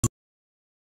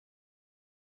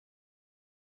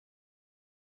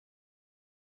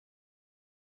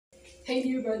Hey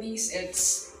dear buddies,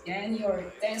 it's Yan, your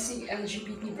dancing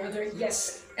LGBT brother.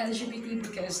 Yes, LGBT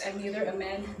because I'm neither a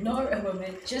man nor a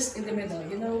woman, just in the middle,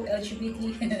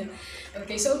 LGBT.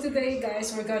 Okay, so today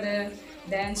guys, we're gonna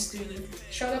dance to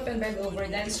Shut Up and Bend Over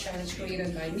dance challenge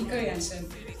created by Miko Yanson.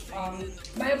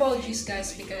 My apologies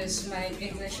guys because my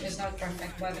English is not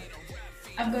perfect, but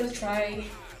I'm gonna try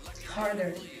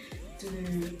harder to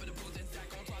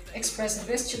express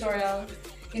this tutorial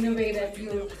in a way that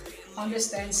you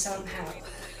understand somehow.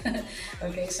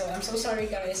 Okay, so I'm so sorry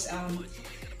guys. I'm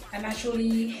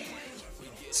actually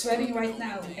sweating right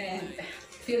now and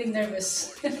feeling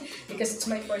nervous because it's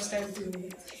my first time to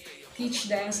teach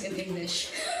dance in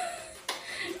English.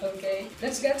 Okay,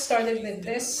 let's get started with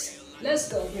this. Let's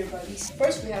go, dear buddies.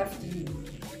 First, we have to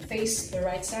face the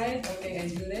right side. Okay, and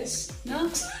do this.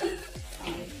 No?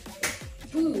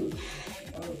 Boom.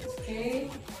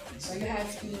 Okay, so you have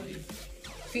to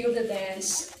feel the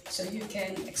dance so you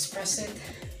can express it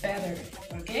better.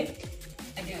 Okay,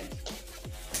 again.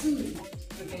 Boom.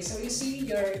 Okay, so you see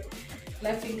your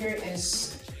left finger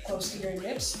is close to your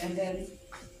lips, and then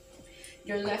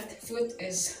your left foot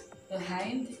is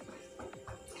behind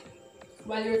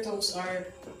while your toes are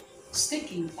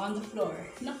sticking on the floor.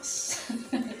 Nice.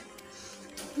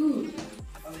 Boom.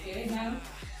 Okay, now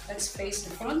let's face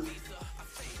the front.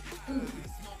 Boom.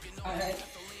 Alright,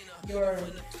 your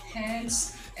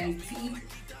hands and feet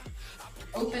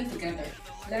open together.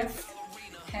 Left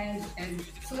hand and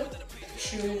foot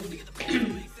should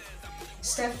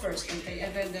step first, okay,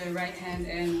 and then the right hand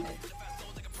and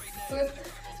foot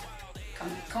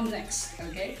come next.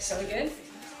 Okay, so again,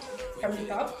 from the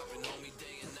top.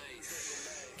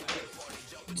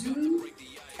 Do.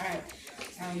 Alright,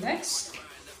 next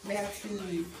we have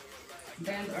to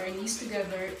bend our knees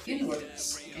together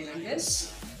inwards. Okay, like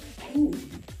this. Ooh.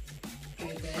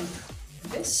 Okay, then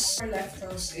this. Our left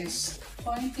toes is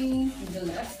pointing to the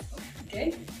left.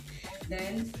 Okay,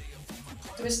 then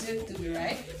twist it to the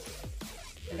right.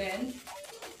 Then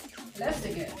left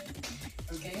again.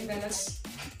 Okay, then let's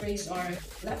raise our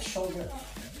left shoulder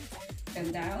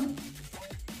and down.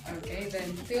 Okay,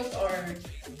 then tilt our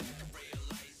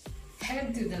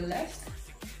head to the left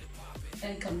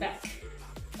and come back.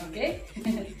 Okay.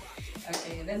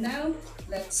 Okay, then now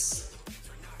let's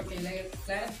lay it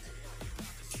flat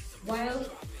while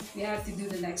we have to do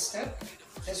the next step.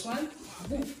 This one.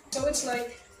 Boom. So it's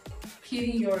like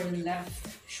hitting your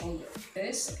left shoulder,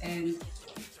 this, and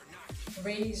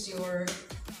raise your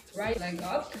right leg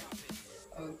up.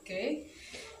 Okay,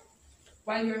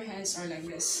 while your hands are like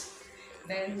this.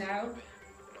 Then now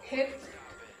hit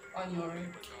on your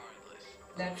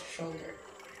left shoulder.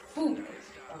 Boom.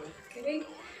 Okay,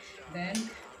 then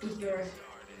put your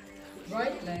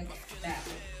right leg down.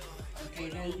 Okay,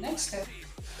 then next step,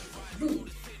 boom,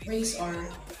 raise our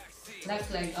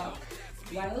left leg up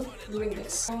while doing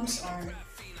this. Palms are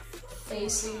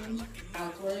facing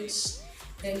outwards,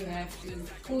 then you have to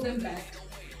pull them back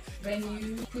when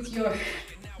you put your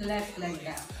left leg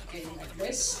down. Okay, like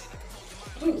this.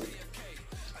 Boom.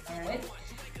 Alright,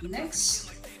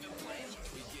 next.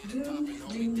 Do.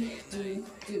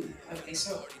 Okay,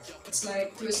 so it's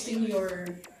like twisting your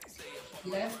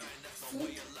left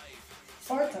foot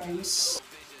 4 times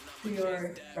to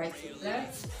your right foot.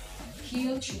 Left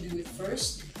heel should do it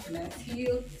first. Left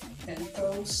heel, then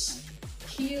toes,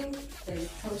 heel, then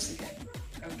toes again.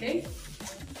 Okay?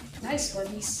 Nice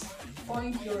buddies.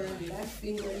 Point your left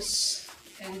fingers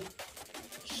and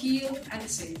heel at the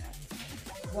same time.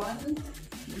 1,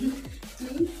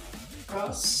 2,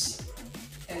 cross,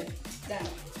 and down.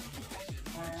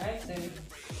 Alright, then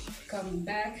come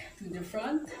back to the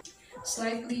front.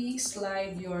 Slightly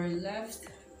slide your left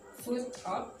foot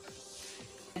up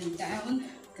and down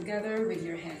together with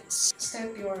your hands.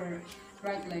 Step your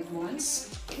right leg once.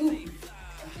 Ooh.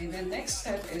 Okay, the next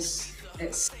step is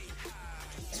this.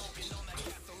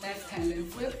 Left hand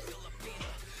and foot.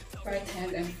 Right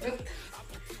hand and foot.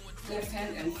 Left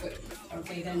hand and foot.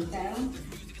 Okay, then down.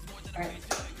 Alright.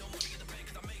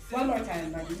 One more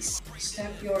time, buddies.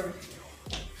 Step your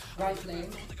right leg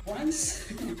once.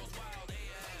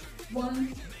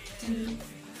 1, 2,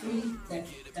 3, then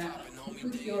down.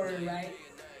 Put your right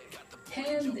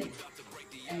hand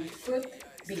and foot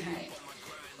behind.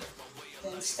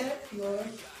 Then step your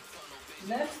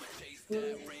left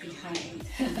foot behind.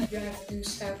 You have to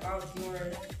step out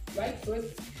your right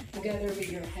foot together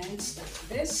with your hands like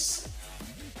this.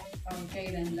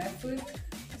 Okay, then left foot.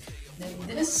 Then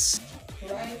this.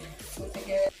 Right foot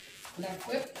again. Left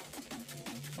foot.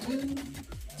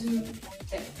 Do,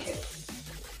 then hit.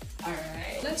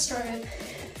 Alright, let's start it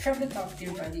from the top,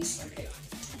 dear buddies. Okay.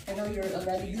 I know you're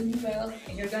already doing well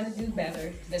and you're gonna do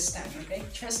better this time, okay?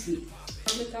 Trust me.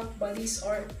 From the top, buddies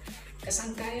or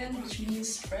kasangkaYAN, which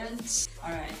means friends.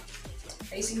 Alright,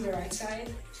 facing the right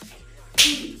side.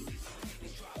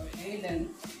 Okay, then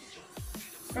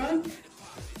front.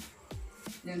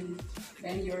 Then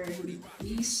bend your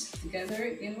knees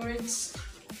together inwards.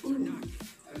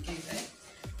 Okay, then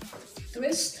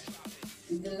twist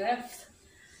to the left,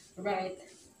 right,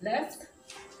 left.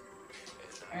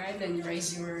 Alright, then you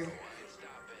raise your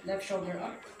left shoulder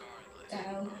up,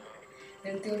 down,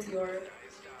 then tilt your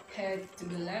head to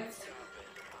the left,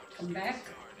 come back,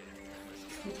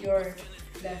 put your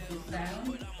left foot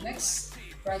down. Next,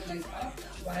 right leg up.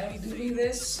 While doing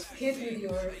this, hit with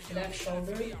your left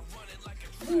shoulder.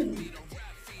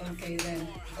 Okay, then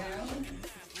down,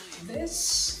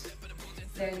 this,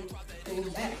 then pull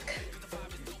back.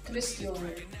 Twist your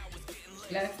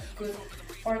left foot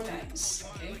 4 times,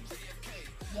 okay?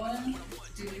 1,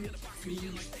 2, 3,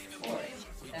 4.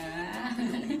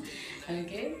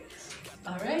 Okay,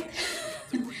 alright.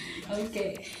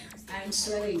 Okay, I'm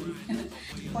sweating.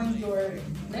 Point your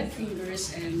left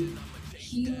fingers and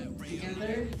heel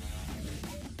together.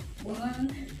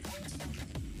 1,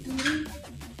 2,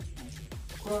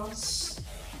 cross,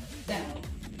 down.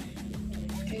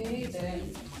 Okay,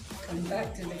 then come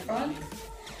back to the front.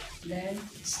 Then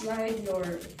slide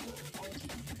your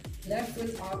left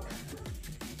foot up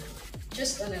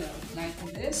just a little, like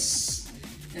this.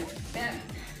 Then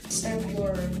step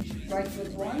your right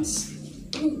foot once.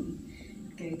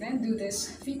 Okay, then do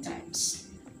this 3 times.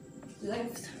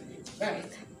 Left,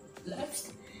 right,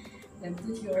 left. Then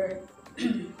put your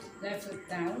left foot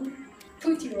down.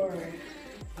 Put your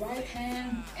right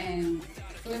hand and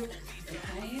foot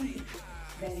behind.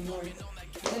 Then your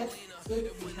left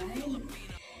foot behind.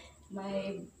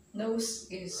 My nose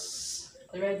is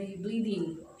already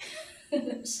bleeding.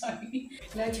 Sorry.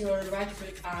 Let your right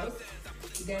foot out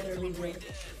together with your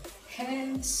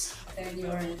hands, and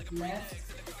your left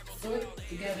foot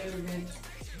together with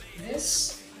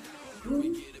this.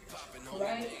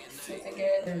 Right foot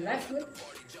again, the left foot.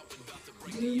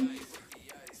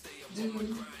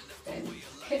 Then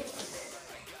hip.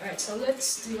 Alright, so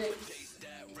let's do it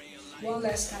one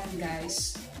last time,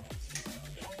 guys.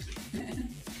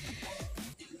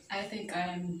 I think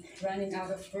I'm running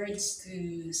out of words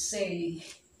to say.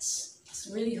 It's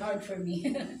really hard for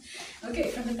me. Okay,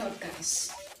 from the top,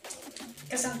 guys.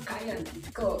 Kasangkayan,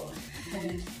 go.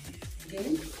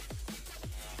 Again.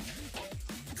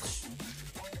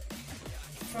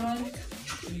 Front,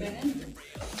 bend,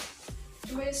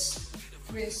 twist,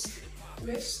 twist,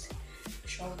 twist.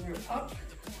 Shoulder up,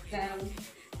 down,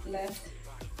 left,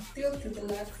 tilt to the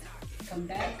left, come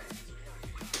back,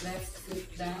 left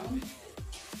foot down,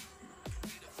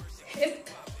 hip,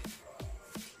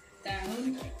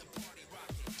 down,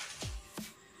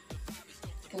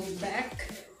 pull back,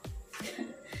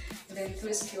 then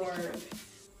twist your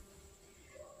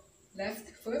left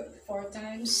foot 4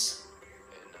 times,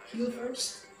 heel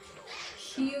first,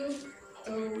 heel,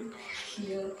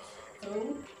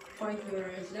 toe, point your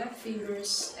left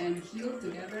fingers and heel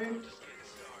together,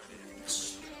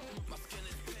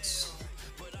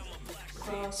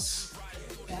 cross,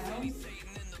 down,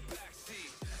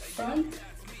 front,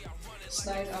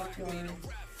 slide up your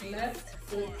left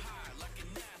foot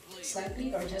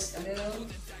slightly or just a little,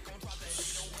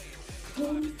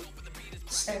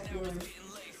 step your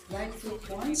right foot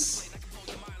once,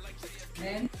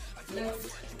 then left,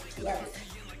 right,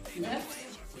 left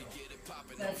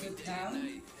foot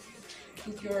down,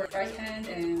 put your right hand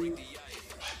and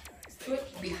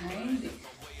foot behind,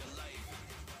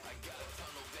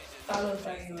 followed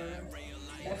by your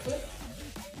left foot.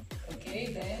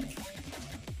 Okay, then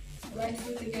right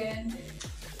foot again,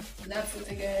 left foot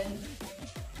again,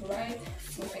 right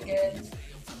foot again,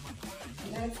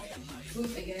 left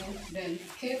foot again, then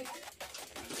hip.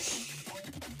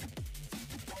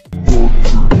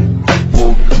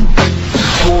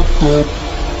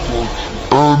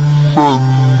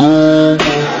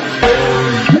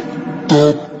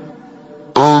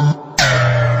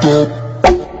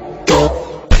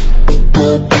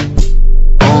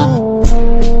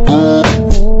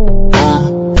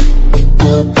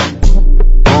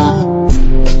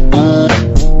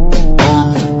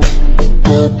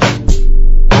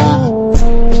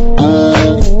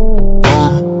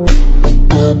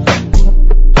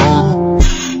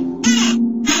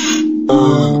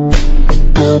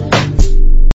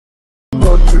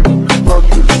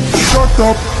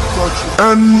 Stop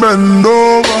and bend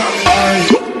over.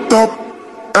 Stop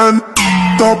and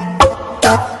stop,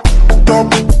 stop, stop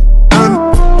and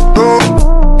go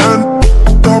and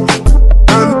stop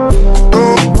and go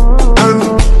and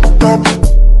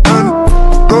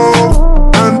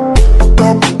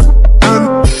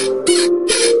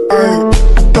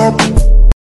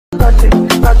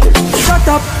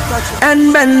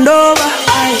bend over.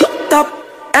 I top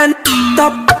and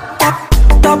top, top,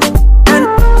 top and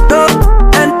top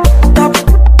and top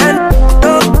and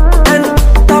top and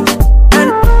top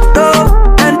and top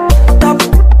and top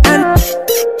and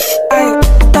I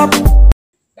top.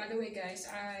 By the way guys,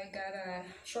 I got a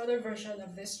shorter version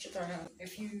of this tutorial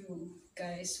if you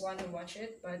guys want to watch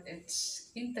it, but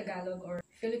it's in Tagalog or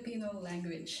Filipino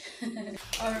language.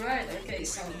 Alright, okay,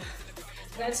 so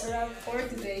that's a wrap for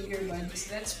today, dear buddies.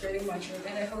 That's pretty much it,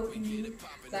 and I hope you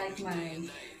like my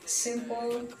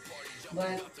simple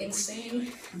but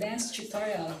insane dance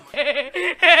tutorial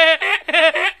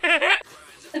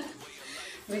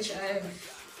which I've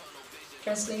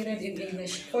translated in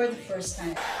English for the first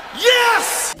time.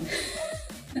 Yes!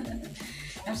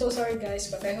 I'm so sorry guys,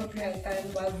 but I hope you had fun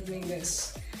while doing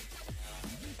this.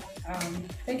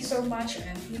 Thank you so much,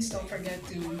 and please don't forget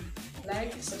to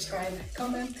like, subscribe,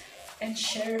 comment, and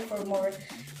share for more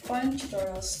fun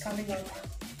tutorials coming up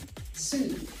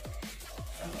soon.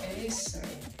 Okay, so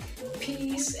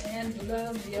peace and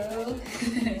love, yo.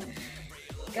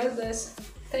 God bless.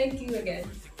 Thank you again.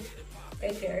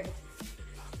 Take care.